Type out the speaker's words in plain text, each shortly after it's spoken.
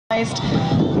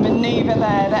synchronized maneuver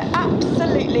there. They're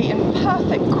absolutely in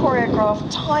perfect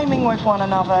choreographed timing with one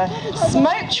another,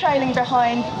 smoke trailing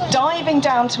behind, diving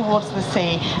down towards the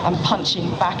sea and punching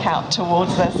back out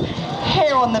towards us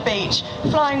here on the beach,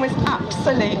 flying with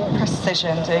absolute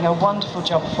precision, doing a wonderful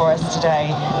job for us today,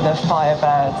 the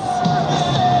Firebirds.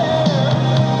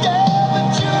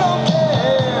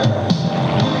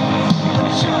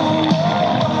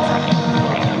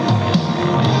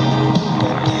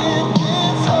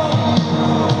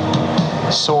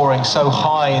 Soaring so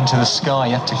high into the sky,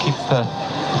 you have to keep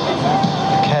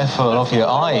careful of your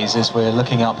eyes as we're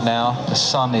looking up now. The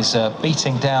sun is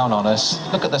beating down on us.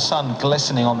 Look at the sun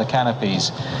glistening on the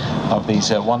canopies of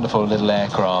these wonderful little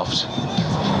aircraft.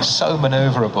 So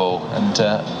manoeuvrable, and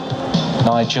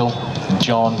Nigel and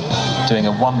John doing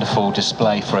a wonderful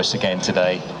display for us again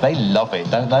today. They love it,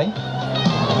 don't they?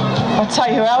 I'll tell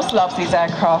you who else loves these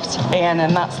aircraft, Ian,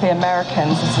 and that's the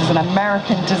Americans. This is an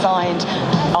American-designed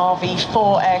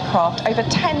RV-4 aircraft. Over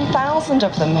 10,000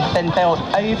 of them have been built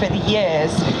over the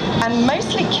years, and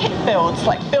mostly kit builds,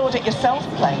 like build-it-yourself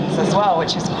planes as well,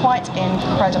 which is quite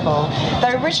incredible.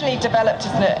 They were originally developed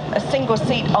as a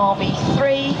single-seat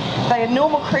RV-3. Their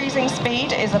normal cruising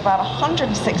speed is about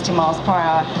 160 miles per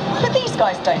hour, but these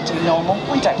guys don't do normal.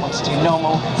 We don't want to do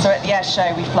normal, so at the air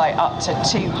show we fly up to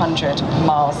 200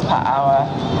 miles per hour.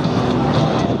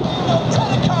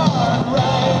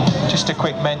 Just a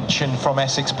quick mention from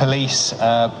Essex Police,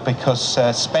 because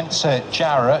Spencer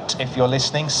Jarrett, if you're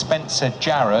listening, Spencer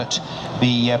Jarrett,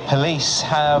 the police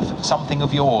have something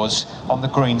of yours on the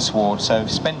greensward. So if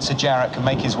Spencer Jarrett can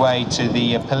make his way to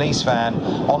the police van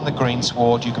on the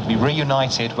greensward, you can be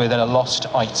reunited with a lost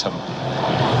item.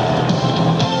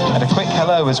 And a quick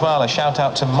hello as well, a shout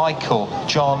out to Michael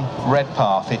John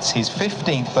Redpath. It's his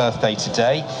 15th birthday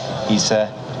today. He's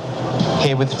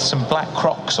here with some black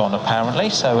Crocs on apparently,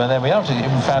 so there we are, we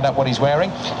found out what he's wearing.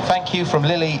 Thank you from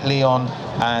Lily, Leon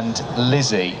and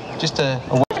Lizzie. Just a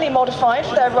modified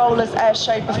for their role as air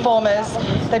show performers.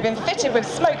 They've been fitted with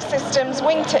smoke systems,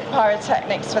 wingtip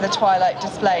pyrotechnics for the twilight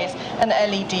displays and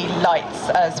LED lights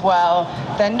as well.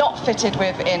 They're not fitted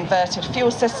with inverted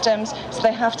fuel systems, so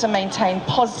they have to maintain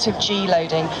positive G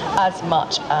loading as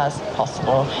much as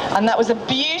possible. And that was a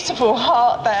beautiful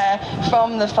heart there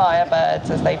from the Firebirds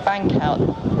as they bank out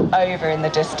over in the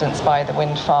distance by the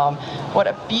wind farm. What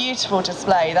a beautiful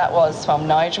display that was from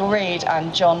Nigel Reed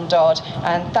and John Dodd,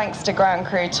 and thanks to ground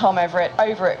crew Tom Everett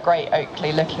over at Great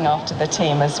Oakley looking after the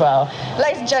team as well.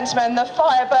 Ladies and gentlemen, the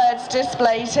Firebirds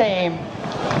display team.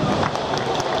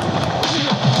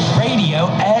 Radio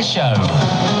Air Show.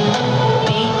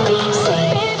 BBC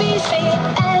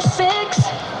Essex.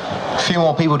 A few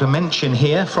more people to mention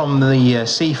here from the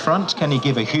seafront. Can you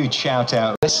give a huge shout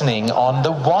out? Listening on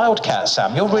the Wildcat,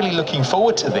 Sam. You're really looking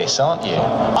forward to this, aren't you?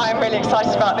 I'm really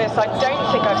excited about this. I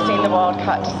don't think I've seen the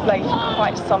Wildcat display for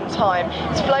quite some time.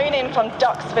 It's flown in from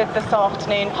Duxford this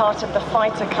afternoon, part of the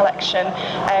Fighter Collection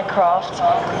aircraft,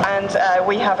 and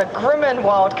we have a Grumman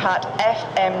Wildcat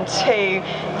FM2.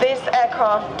 This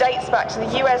aircraft dates back to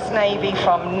the US Navy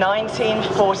from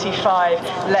 1945.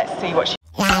 Let's see what she...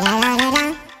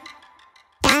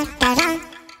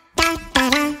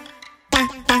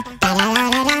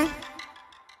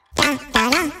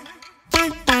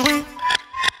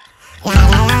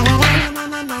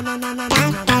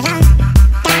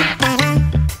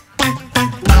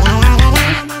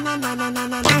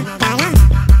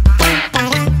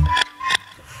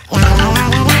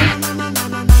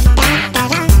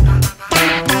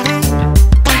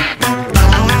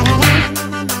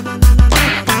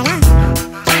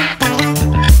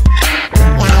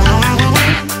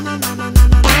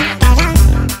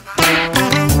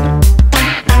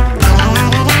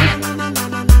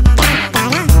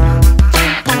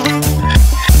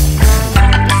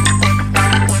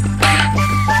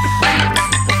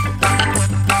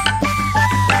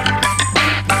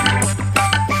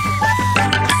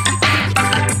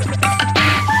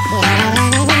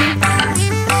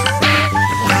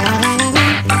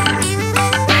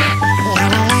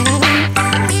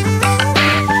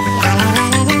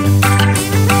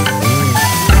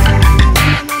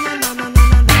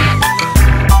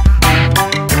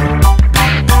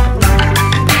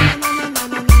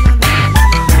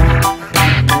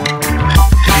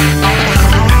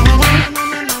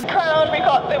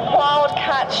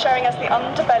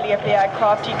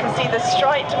 You can see the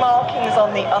striped markings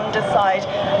on the underside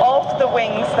of the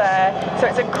wings there. So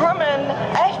it's a Grumman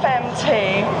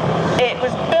FM2. It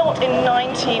was built in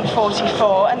 19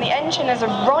 1944, and the engine is a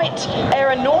Wright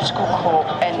Aeronautical Corps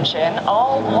engine,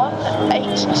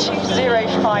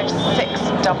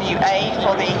 R182056WA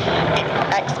for the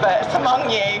experts among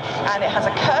you, and it has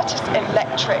a Curtiss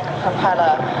electric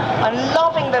propeller. I'm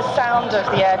loving the sound of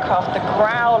the aircraft, the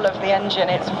growl of the engine.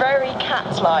 It's very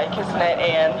cat-like, isn't it,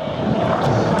 Ian?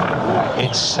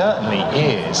 It certainly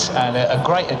is, and a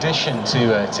great addition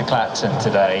to Clacton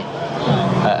today.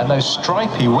 And those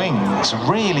stripy wings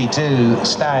really do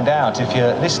stand out. If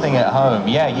you're listening at home,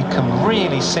 yeah, you can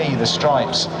really see the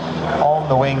stripes on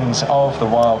the wings of the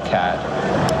Wildcat.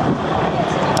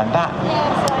 And that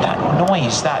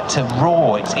noise, that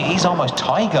roar, it is almost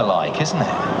tiger-like, isn't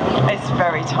it? It's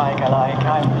very tiger-like.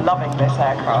 I'm loving this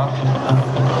aircraft.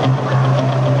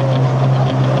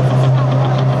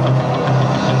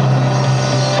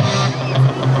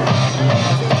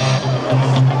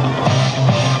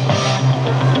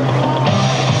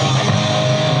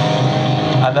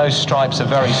 And those stripes are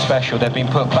very special. They've been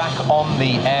put back on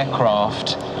the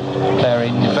aircraft. They're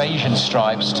invasion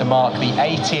stripes to mark the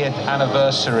 80th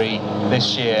anniversary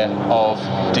this year of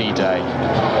D-Day.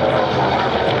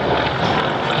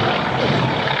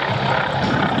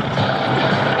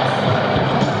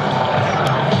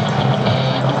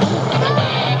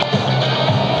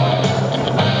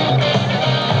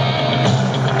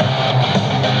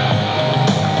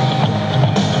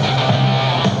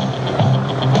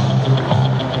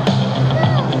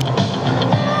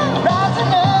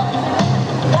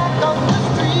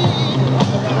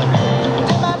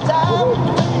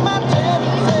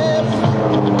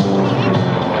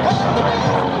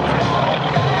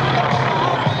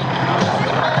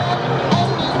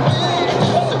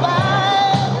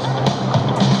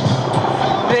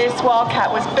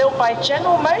 Wildcat was built by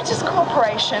General Motors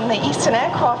Corporation, the Eastern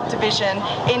Aircraft Division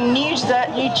in New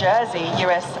Jersey,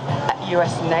 US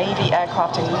Navy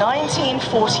aircraft in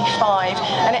 1945,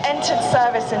 and it entered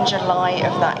service in July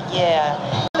of that year.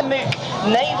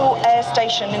 Naval Air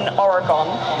Station in Oregon,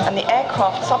 and the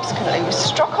aircraft subsequently was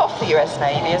struck off the US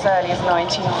Navy as early as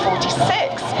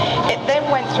 1946. It then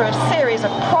went through a series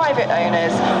of private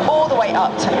owners all the way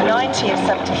up to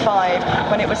 1975,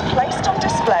 when it was placed on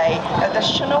display at the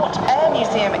Chennault Air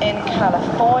Museum in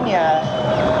California.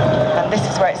 And this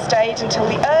is where it stayed until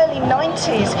the early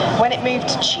 90s, when it moved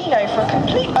to Chino for a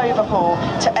complete overhaul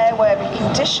to airworthy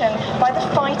condition by the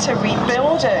fighter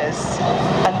rebuilders.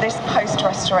 And this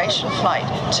post-restoration flight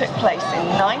took place in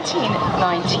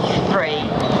 1993.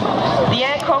 The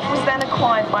aircraft was then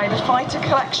acquired by the Fighter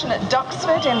Collection at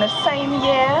Duxford in the same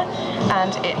year,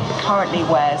 and it currently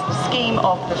wears the scheme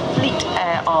of the Fleet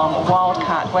Air Arm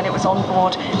Wildcat when it was on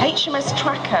board HMS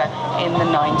Tracker in the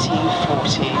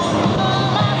 1940s.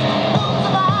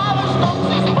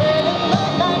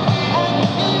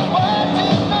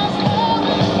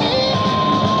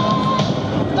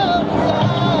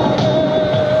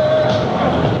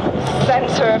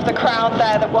 Centre of the crowd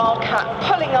there, the Wildcat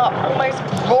pulling up, almost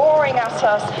roaring at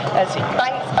us as he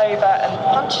banks over and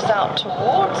punches out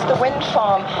towards the wind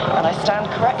farm. And I stand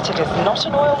corrected, it's not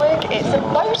an oil rig, it's a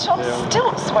boat on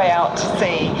stilts way out to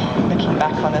sea, looking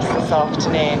back on us this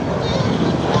afternoon.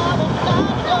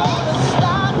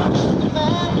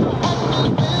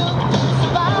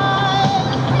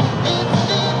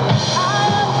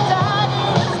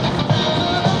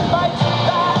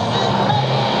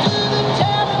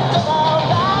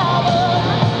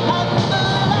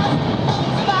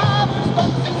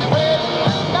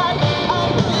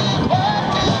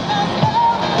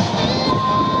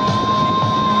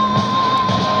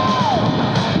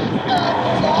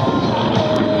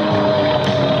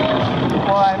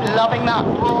 Loving that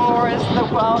roar as the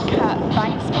Wildcat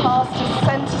banks past us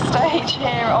centre stage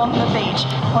here on the beach,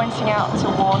 pointing out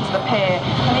towards the pier.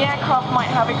 And the aircraft might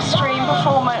have extreme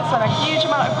performance and a huge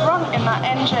amount of grunt in that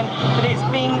engine, but it's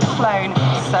being flown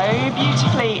so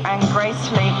beautifully and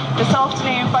gracefully this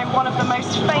afternoon by one of the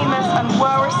most famous and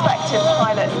well-respected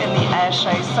pilots in the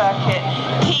airshow circuit,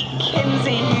 Pete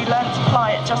Kinsey, who learned to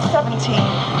fly at just 17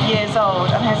 years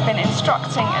old and has been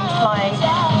instructing and flying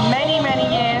many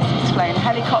years. He's flown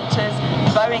helicopters,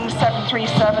 Boeing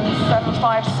 737s,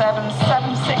 757s,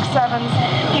 767s.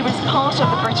 He was part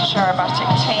of the British aerobatic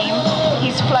team.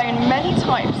 He's flown many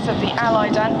types of the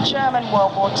Allied and German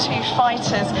World War II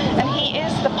fighters, and he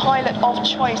is the pilot of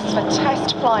choice for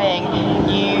test flying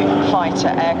new fighter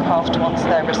aircraft once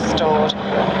they're restored.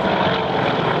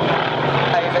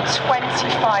 Over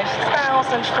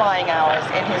 25,000 flying hours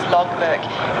in his logbook.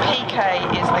 PK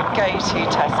is the go-to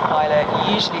test pilot,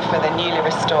 usually for the newly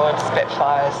restored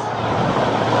Spitfires.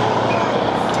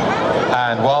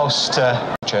 And whilst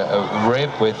a rib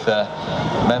with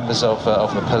members of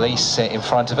the police in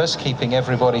front of us, keeping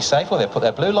everybody safe. Well, they've put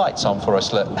their blue lights on for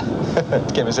us, look.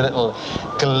 Give us a little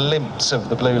glimpse of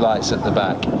the blue lights at the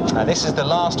back. And this is the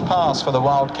last pass for the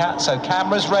Wildcat, so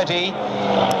cameras ready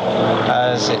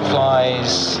as it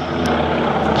flies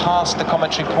past the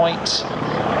commentary point,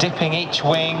 dipping each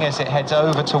wing as it heads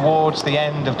over towards the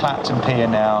end of Clacton Pier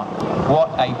now. What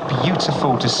a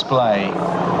beautiful display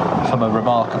from a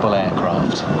remarkable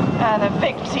aircraft. And a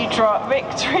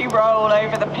victory roll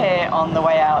over the pier on the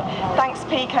way out. Thanks,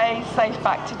 PK. Safe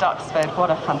back to Duxford. What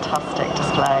a fantastic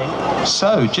display.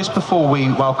 So, just before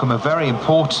we welcome a very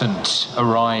important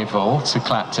arrival to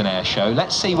Clacton Air Show,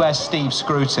 let's see where Steve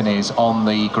Scruton is on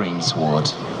the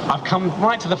greensward. I've come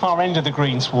right to the far end of the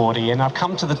greensward, Ian. I've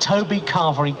come to the Toby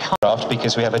Carvery Craft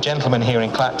because we have a gentleman here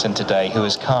in Clacton today who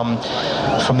has come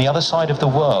from the other side of the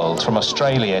world, from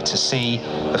Australia, to see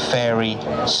the fairy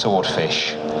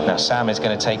swordfish. Now, Sam is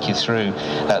going to take you through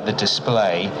the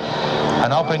display,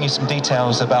 and I'll bring you some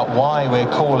details about why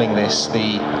we're calling this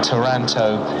the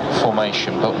Taranto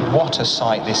formation. But what a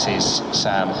sight this is,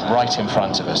 Sam, right in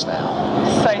front of us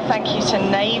now. So thank you to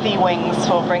Navy Wings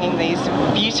for bringing these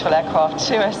beautiful aircraft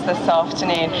to us this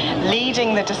afternoon.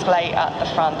 Leading the display at the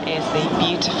front is the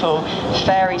beautiful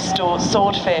fairy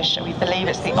swordfish. We believe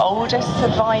it's the oldest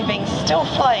surviving, still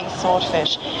flying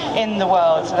swordfish in the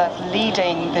world. So that's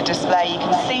leading the display. You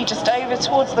can see just over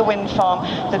towards the wind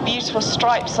farm the beautiful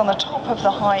stripes on the top of the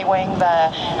high wing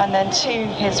there, and then to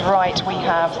his right we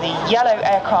have the yellow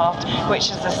aircraft,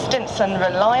 which is the Stinson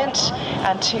Reliant,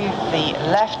 and to the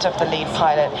left of the lead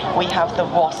pilot we have the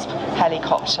Wasp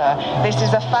helicopter. This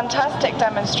is a fantastic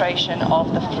demonstration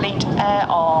of the Fleet Air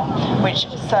Arm, which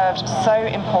served so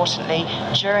importantly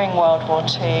during World War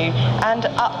II and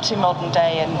up to modern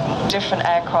day in different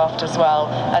aircraft as well,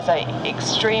 as an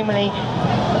extremely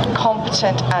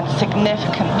competent and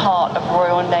significant part of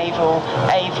Royal Naval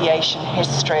aviation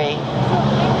history.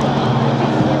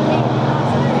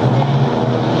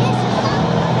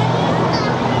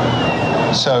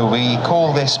 So we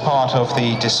call this part of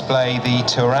the display the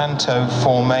Taranto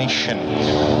formation.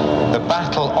 The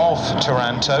Battle of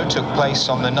Taranto took place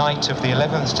on the night of the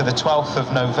 11th to the 12th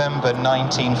of November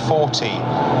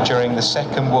 1940 during the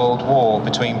Second World War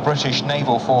between British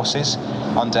naval forces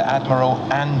under Admiral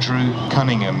Andrew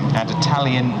Cunningham and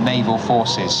Italian naval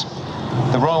forces.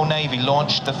 The Royal Navy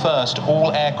launched the first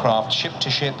all-aircraft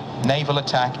ship-to-ship naval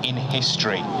attack in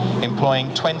history,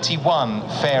 employing 21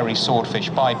 Fairy Swordfish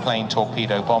biplane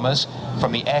torpedo bombers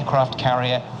from the aircraft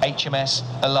carrier HMS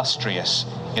Illustrious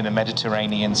in the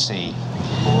Mediterranean Sea.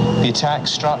 The attack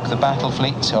struck the battle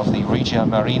fleet of the Regia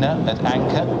Marina at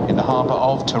anchor in the harbour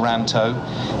of Taranto,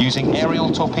 using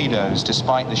aerial torpedoes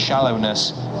despite the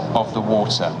shallowness of the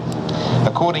water.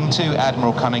 According to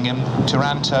Admiral Cunningham,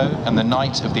 Taranto and the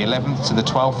night of the 11th to the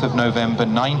 12th of November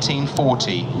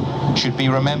 1940 should be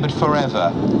remembered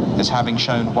forever as having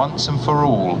shown once and for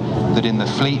all that in the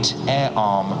Fleet Air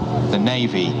Arm, the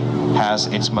Navy has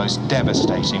its most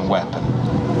devastating weapon.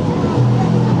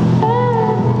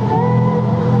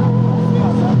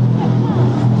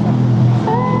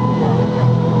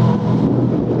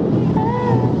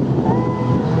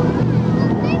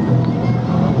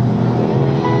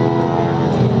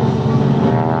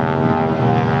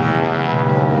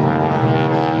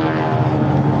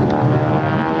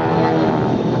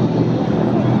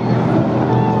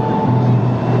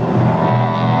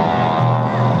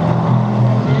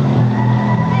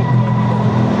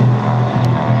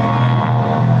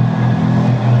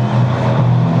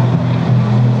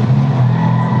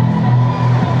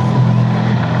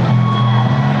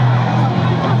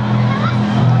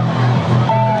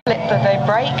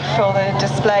 For the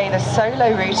display, the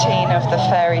solo routine of the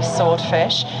Fairy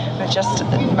Swordfish. We're just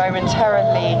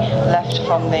momentarily left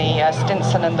from the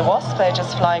Stinson and the Wasp. They're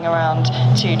just flying around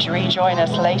to rejoin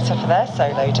us later for their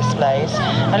solo displays.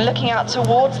 And looking out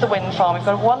towards the wind farm, we've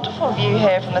got a wonderful view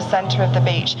here from the centre of the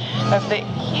beach of the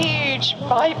huge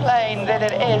biplane that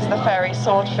it is, the Fairy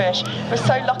Swordfish. We're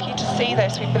so lucky to see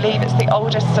this. We believe it's the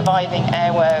oldest surviving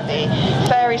airworthy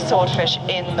Fairy Swordfish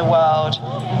in the world.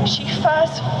 She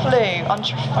first flew on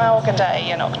Trafalgar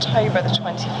Day in October the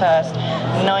 21st,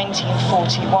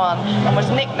 1941, and was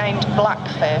nicknamed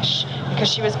Blackfish because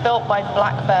she was built by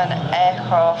Blackburn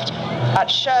Aircraft at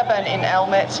Sherburn in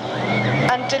Elmet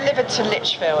and delivered to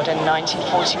Lichfield in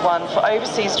 1941 for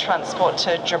overseas transport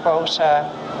to Gibraltar.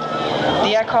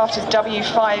 The aircraft is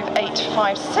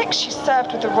W5856. She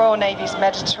served with the Royal Navy's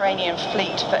Mediterranean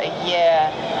Fleet for a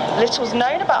year. Little's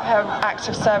known about her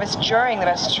active service during the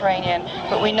Mediterranean,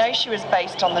 but we know she was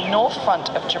based on the north front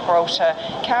of Gibraltar,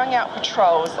 carrying out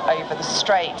patrols over the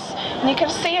Straits. And you can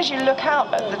see as you look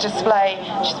out at the display,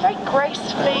 she's very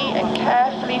gracefully and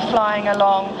carefully flying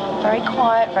along, very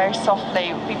quiet, very softly.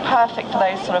 It would be perfect for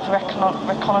those sort of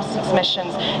reconnaissance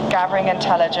missions, gathering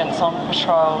intelligence on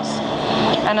patrols.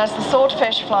 And as the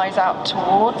Swordfish flies out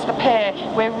towards the pier,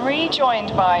 we're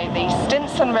rejoined by the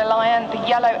Stinson Reliant, the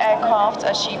yellow aircraft,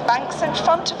 as she banks in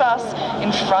front of us,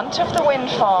 in front of the wind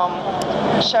farm,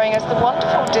 showing us the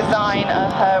wonderful design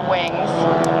of her wings.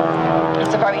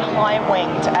 It's a very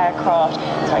high-winged aircraft.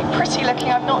 It's very pretty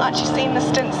looking. I've not actually seen the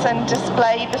Stinson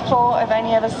display before. I've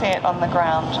only ever seen it on the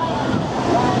ground.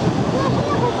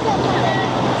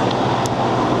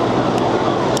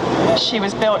 She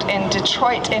was built in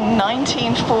Detroit in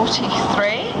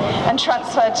 1943 and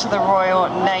transferred to the Royal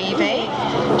Navy.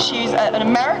 She's an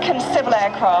American civil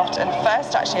aircraft and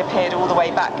first actually appeared all the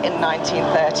way back in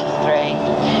 1933.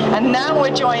 And now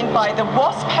we're joined by the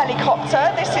Wasp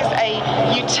helicopter. This is a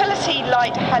utility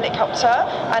light helicopter,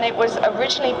 and it was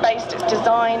originally based, its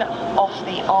design, off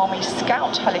the Army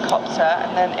Scout helicopter,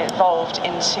 and then evolved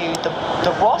into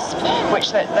the Wasp,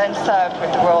 which then served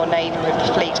with the Royal Navy with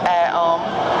the Fleet Air Arm.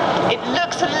 It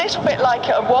looks a little bit like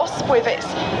a Wasp with its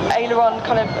aileron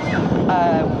kind of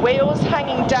wheels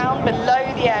hanging down below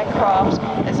the aircraft.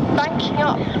 It's banking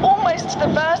up almost to the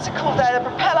vertical there, the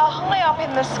propeller high up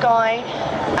in the sky,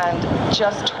 and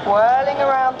just twirling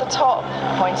around the top,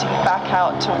 pointing back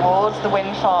out towards the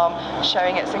wind farm,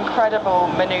 showing its incredible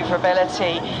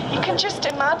maneuverability. You can just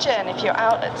imagine if you're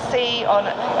out at sea on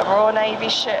a Royal Navy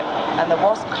ship and the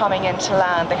Wasp coming into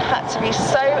land, they had to be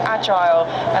so agile,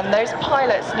 and those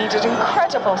pilots needed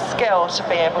incredible skill to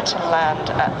be able to land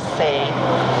at sea.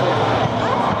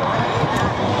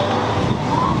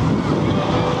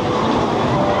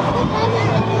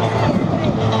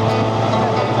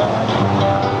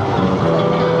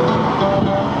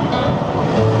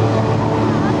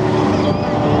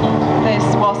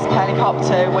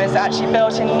 Helicopter was actually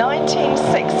built in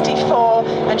 1964,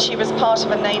 and she was part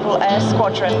of a naval air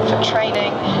squadron for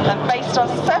training and based on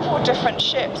several different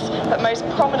ships, but most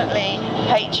prominently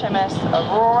HMS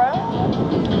Aurora.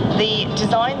 The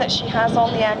design that she has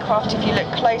on the aircraft, if you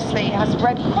look closely, has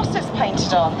red crosses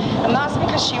painted on, and that's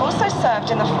because she also served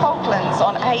in the Falklands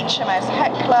on HMS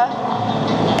Hecla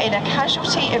in a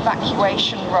casualty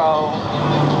evacuation role.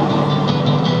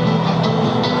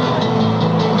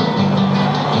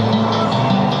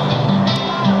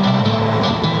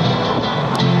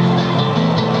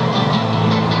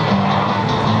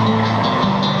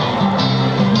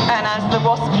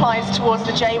 Flies towards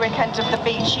the Jaywick end of the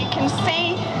beach, you can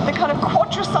see the kind of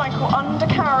quadricycle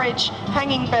undercarriage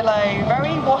hanging below,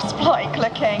 very Wasp-like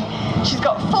looking. She's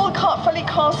got fully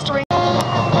cast ring.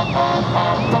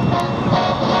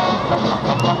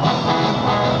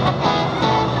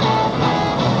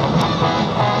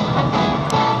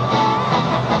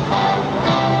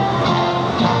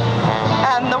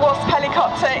 And the Wasp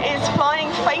helicopter is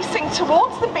flying facing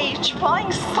towards the beach,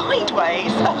 flying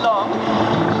sideways along,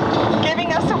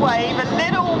 giving us a wave, a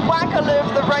little waggle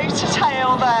of the rotor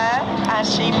tail there as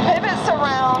she pivots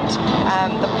around.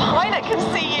 The pilot can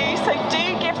see you, so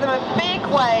do give them a big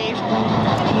wave,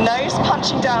 nose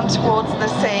punching down towards the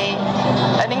sea.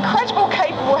 An incredible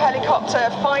capable helicopter,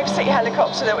 a 5-seat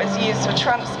helicopter that was used for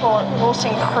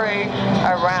transporting crew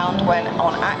around when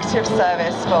on active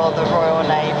service for the Royal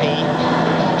Navy.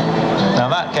 Now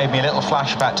that gave me a little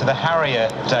flashback to the Harrier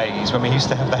days, when we used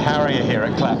to have the Harrier here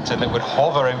at Clacton that would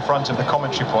hover in front of the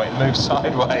commentary point and move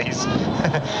sideways.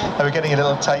 And we're getting a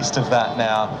little taste of that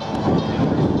now.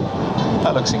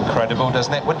 That looks incredible,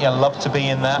 doesn't it? Wouldn't you love to be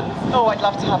in that? Oh, I'd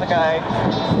love to have a go.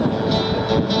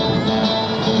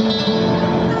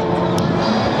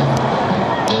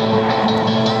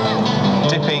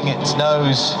 Dipping its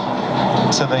nose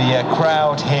to the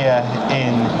crowd here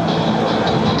in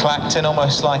Clacton,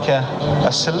 almost like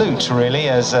a salute really,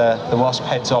 as the Wasp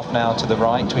heads off now to the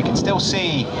right. We can still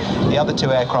see the other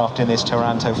two aircraft in this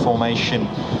Taranto formation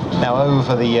now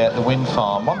over the wind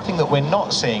farm. One thing that we're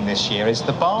not seeing this year is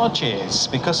the barges.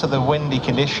 Because of the windy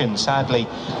conditions, sadly,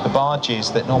 the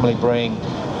barges that normally bring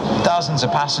dozens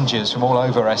of passengers from all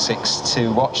over Essex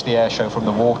to watch the air show from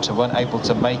the water weren't able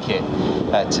to make it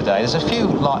today. There's a few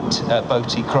light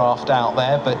boaty craft out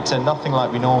there, but nothing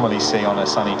like we normally see on a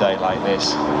sunny day like this.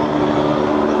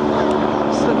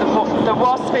 So the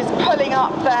Wasp is pulling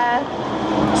up there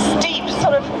Steep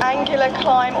sort of angular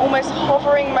climb, almost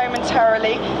hovering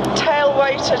momentarily, tail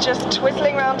rotor just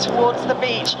twizzling round towards the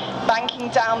beach, banking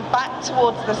down back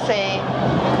towards the sea.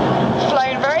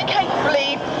 Flown very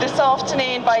capably this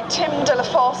afternoon by Tim de la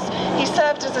Fosse. He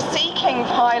served as a Sea King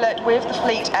pilot with the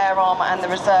Fleet Air Arm and the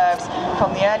reserves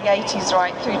from the early 80s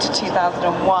right through to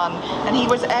 2001, and he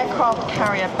was aircraft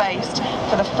carrier based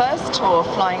for the first tour,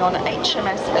 flying on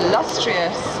HMS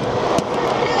Illustrious.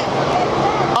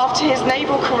 After his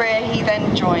naval career, he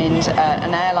then joined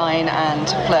an airline and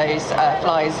flies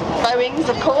Boeings,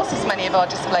 of course, as many of our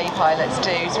display pilots do.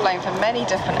 He's flown for many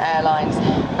different airlines,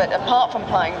 but apart from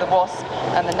flying the Wasp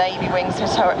and the Navy Wings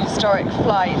historic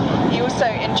flight, he also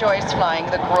enjoys flying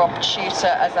the Grob Tutor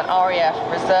as an RAF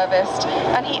reservist,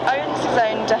 and he owns his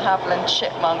own de Havilland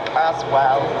Chipmunk as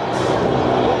well.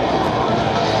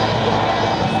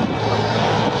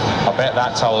 I bet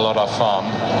that's a lot of fun.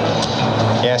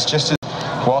 Yes, just as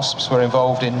Wasps were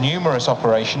involved in numerous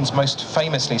operations, most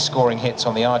famously scoring hits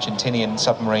on the Argentinian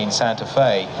submarine Santa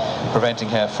Fe, preventing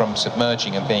her from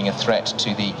submerging and being a threat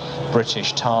to the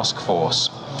British task force.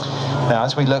 Now,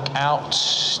 as we look out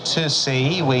to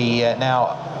sea, we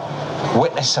now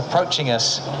witness approaching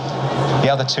us the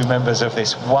other two members of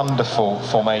this wonderful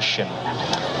formation.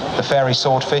 The fairy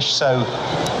swordfish, so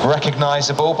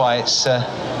recognisable by its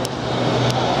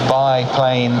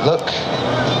biplane look,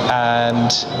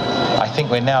 and I think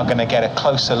we're now going to get a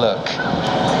closer look.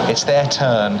 It's their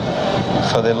turn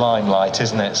for the limelight,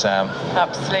 isn't it, Sam?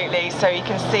 Absolutely. So you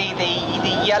can see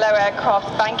the yellow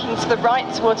aircraft banking to the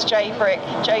right towards Javewick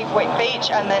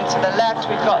Beach, and then to the left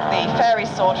we've got the fairy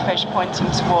swordfish pointing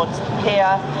towards the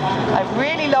pier. A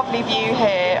really lovely view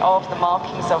here of the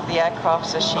markings of the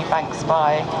aircraft as she banks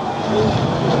by.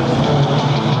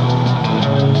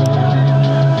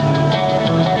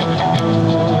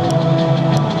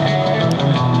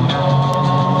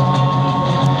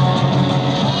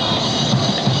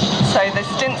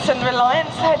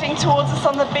 Reliance heading towards us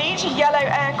on the beach, a yellow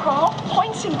aircraft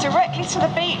pointing directly to the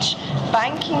beach,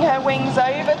 banking her wings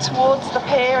over towards the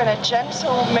pier in a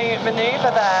gentle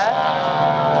manoeuvre there.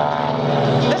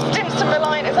 The Stimson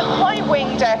Reliant is a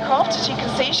high-winged aircraft. As you can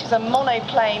see, she's a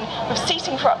monoplane with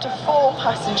seating for up to 4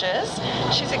 passengers.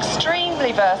 She's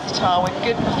extremely versatile with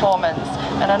good performance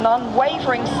and an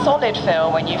unwavering solid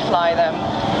feel when you fly them,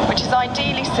 which is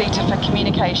ideally suited for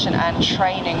communication and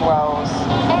training roles.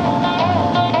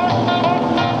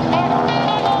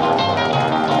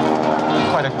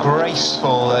 Quite a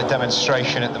graceful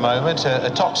demonstration at the moment. A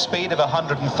top speed of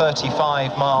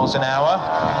 135 miles an hour,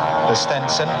 the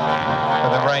Stenson,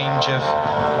 with a range of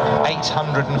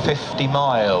 850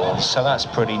 miles. So that's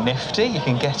pretty nifty. You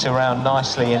can get around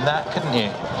nicely in that, couldn't you?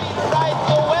 Right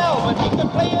so well, but he could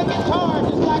play a guitar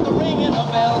just like a ring in a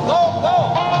bell. Go,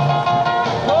 go!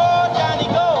 Go, Johnny,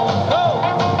 go, go!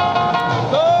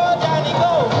 Go, Johnny,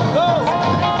 go, go!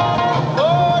 Go,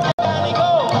 Johnny,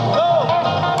 go, go!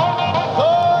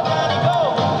 Go, Johnny, go,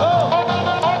 go!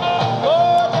 Go,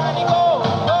 Johnny, go,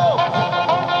 go!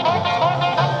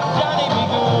 Johnny, be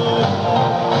good.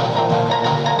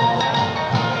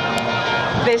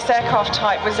 This aircraft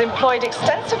type was employed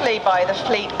extensively by the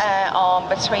Fleet Air Arm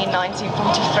between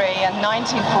 1943 and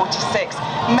 1946,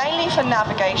 mainly for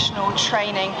navigational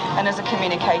training and as a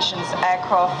communications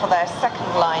aircraft for their second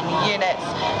line units.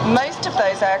 Most of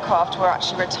those aircraft were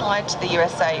actually retired to the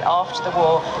USA after the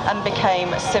war and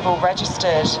became civil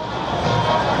registered.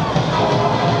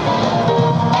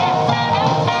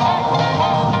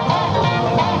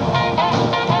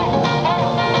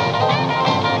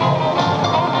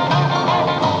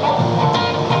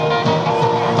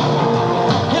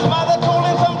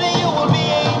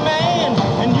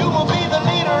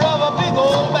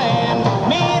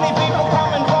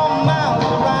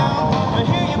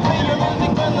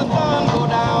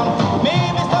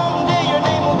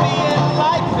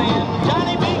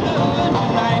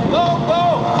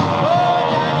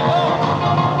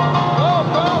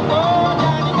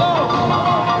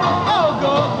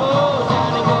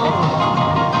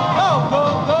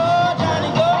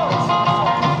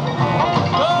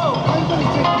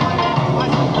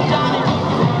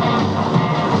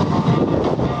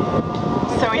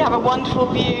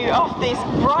 Wonderful view of this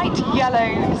bright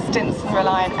yellow Stinson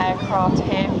Reliant aircraft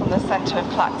here from the centre of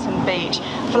Clacton Beach,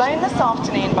 flown this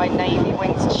afternoon by Navy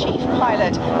Wings Chief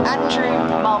Pilot Andrew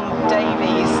Mum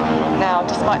Davies. Now,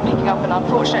 despite picking up an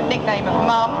unfortunate nickname of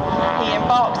Mum, he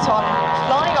embarked on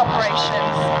flying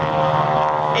operations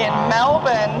in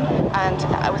Melbourne and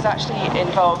was actually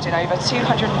involved in over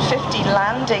 250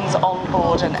 landings on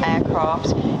board an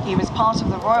aircraft. He was part of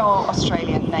the Royal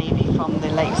Australian Navy from the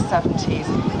late 70s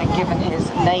and given his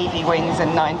Navy wings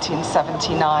in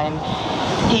 1979.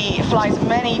 He flies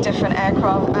many different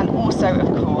aircraft and also,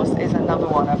 of course, is another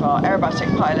one of our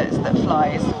aerobatic pilots that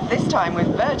flies, this time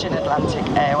with Virgin Atlantic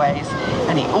Airways,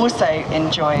 and he also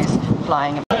enjoys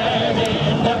flying.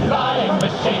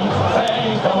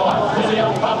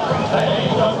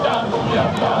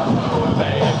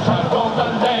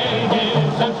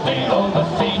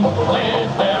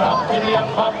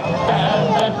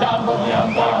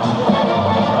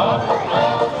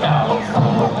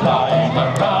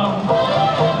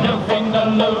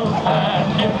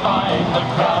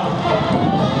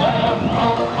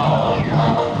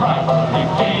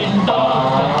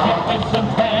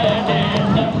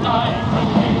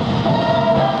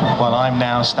 Well, I'm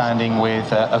now standing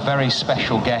with a very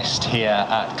special guest here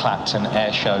at Clacton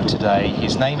Air Show today.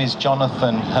 His name is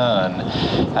Jonathan Hearn,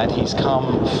 and he's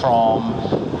come from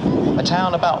a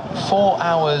town about 4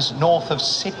 hours north of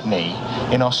Sydney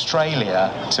in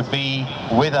Australia to be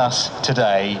with us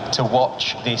today to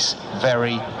watch this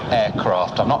very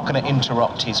aircraft. I'm not going to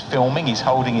interrupt his filming. He's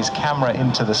holding his camera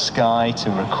into the sky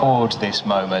to record this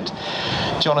moment.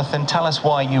 Jonathan, tell us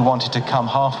why you wanted to come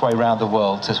halfway around the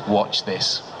world to watch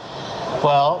this.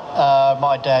 Well,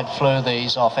 my dad flew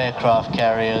these off aircraft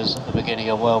carriers at the beginning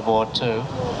of World War II,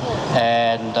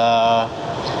 and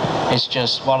it's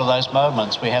just one of those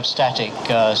moments. We have static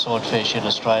swordfish in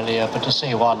Australia, but to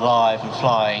see one live and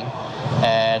flying,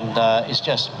 and it's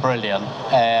just brilliant,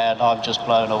 and I'm just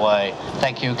blown away.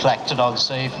 Thank you, Clacton on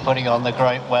Sea, for putting on the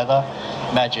great weather.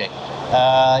 Magic.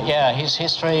 Yeah, his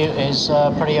history is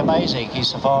pretty amazing. He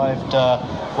survived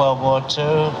World War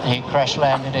II. He crash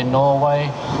landed in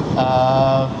Norway,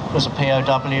 was a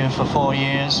POW for 4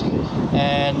 years,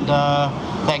 and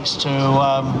thanks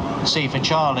to C for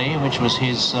Charlie, which was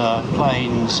his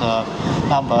plane's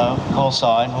number, call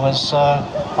sign, was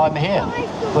I'm here.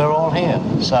 We're all here.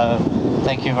 So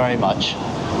thank you very much.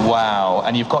 Wow,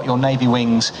 and you've got your Navy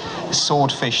Wings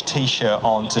Swordfish t-shirt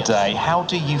on today. How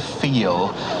do you feel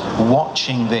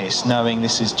watching this, knowing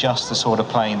this is just the sort of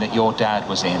plane that your dad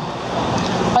was in?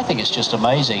 I think it's just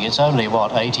amazing. It's only,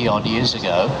 what, 80 odd years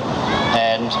ago,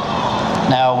 and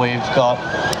now we've got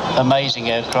amazing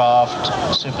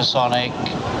aircraft, supersonic,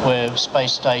 with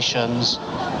space stations,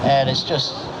 and it's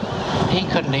just, he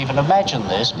couldn't even imagine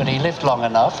this, but he lived long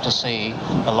enough to see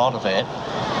a lot of it.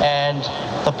 And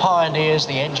the pioneers,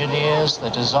 the engineers,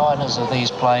 the designers of these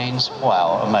planes,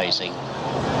 wow, amazing.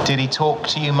 Did he talk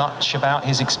to you much about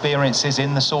his experiences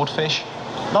in the Swordfish?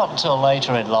 Not until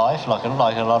later in life, like a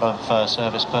lot of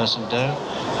service person do.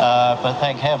 But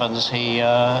thank heavens he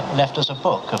left us a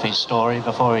book of his story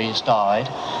before he's died.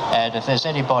 And if there's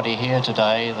anybody here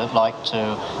today that'd like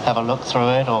to have a look through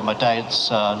it, or my dad's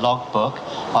logbook,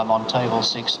 I'm on table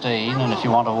 16. And if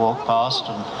you want to walk past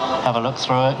and have a look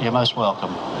through it, you're most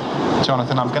welcome.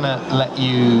 Jonathan, I'm going to let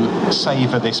you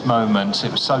savour this moment.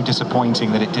 It was so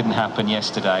disappointing that it didn't happen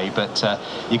yesterday, but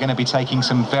you're going to be taking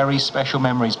some very special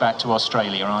memories back to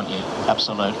Australia, aren't you?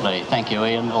 Absolutely. Thank you,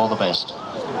 Ian. All the best.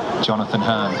 Jonathan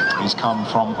Hearn, who's come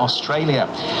from Australia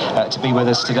to be with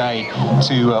us today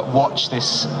to watch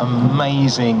this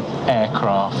amazing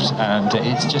aircraft, and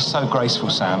it's just so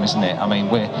graceful, Sam, isn't it? I mean,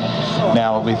 we're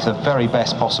now with the very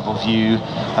best possible view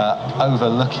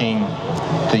overlooking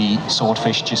the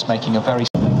Swordfish, just making a very...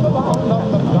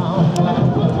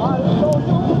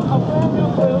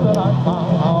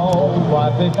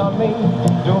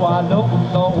 Do I look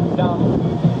so dumb?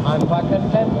 I'm quite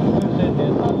content to sit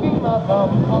in a beam of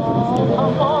them.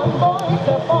 Come on, boy,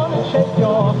 step on and shake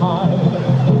your heart,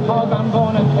 'cause I'm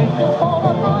gonna take you for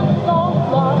a nice long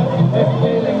ride. It's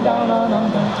feeling down on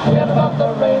under, forget about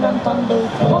the rain and thunder.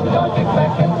 Oh, don't kick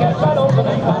back and get right over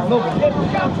the top. Look, it's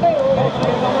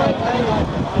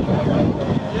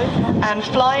And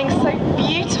flying so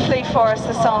beautifully for us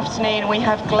this afternoon, we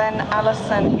have Glenn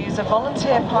Allison, who's a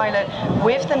volunteer pilot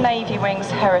with the Navy Wings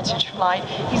Heritage Flight.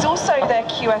 He's also their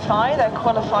QFI, their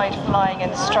Qualified Flying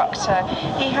Instructor.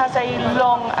 He has a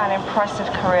long and impressive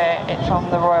career from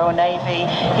the Royal Navy.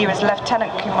 He was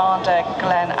Lieutenant Commander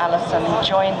Glenn Allison. He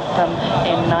joined them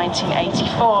in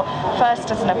 1984,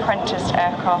 first as an apprenticed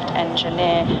aircraft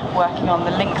engineer, working on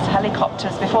the Lynx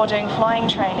helicopters before doing flying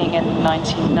training in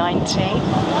 1990.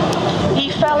 He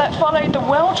fell followed the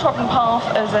well-trodden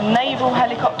path as a naval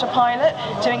helicopter pilot,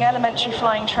 doing elementary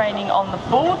flying training on the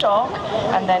Bulldog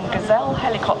and then Gazelle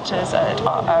helicopters at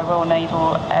Royal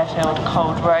Naval Airfield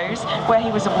Coldrose, where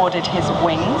he was awarded his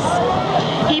wings.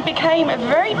 He became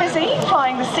very busy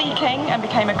flying the Sea King and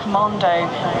became a commando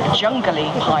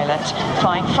jungly pilot,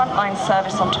 flying frontline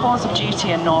service on tours of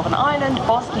duty in Northern Ireland,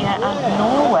 Bosnia and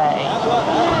Norway.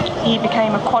 He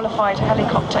became a qualified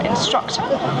helicopter instructor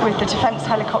with the Defence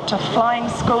Helicopter Flying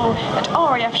School at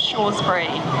RAF Shrewsbury.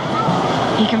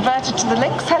 He converted to the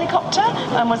Lynx helicopter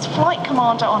and was flight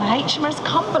commander on HMS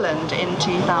Cumberland in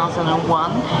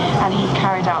 2001, and he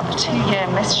carried out the 2-year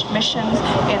missions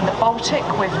in the Baltic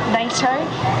with NATO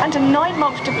and a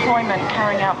 9-month deployment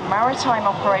carrying out maritime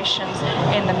operations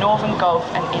in the Northern Gulf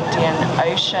and Indian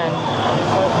Ocean.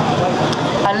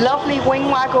 A lovely wing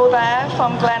waggle there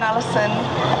from Glen Allison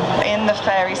in the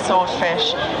Fairy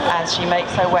Swordfish as she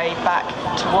makes her way back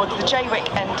towards the Jaywick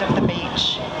end of the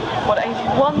beach. What a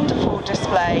wonderful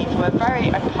display from a very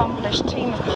accomplished team of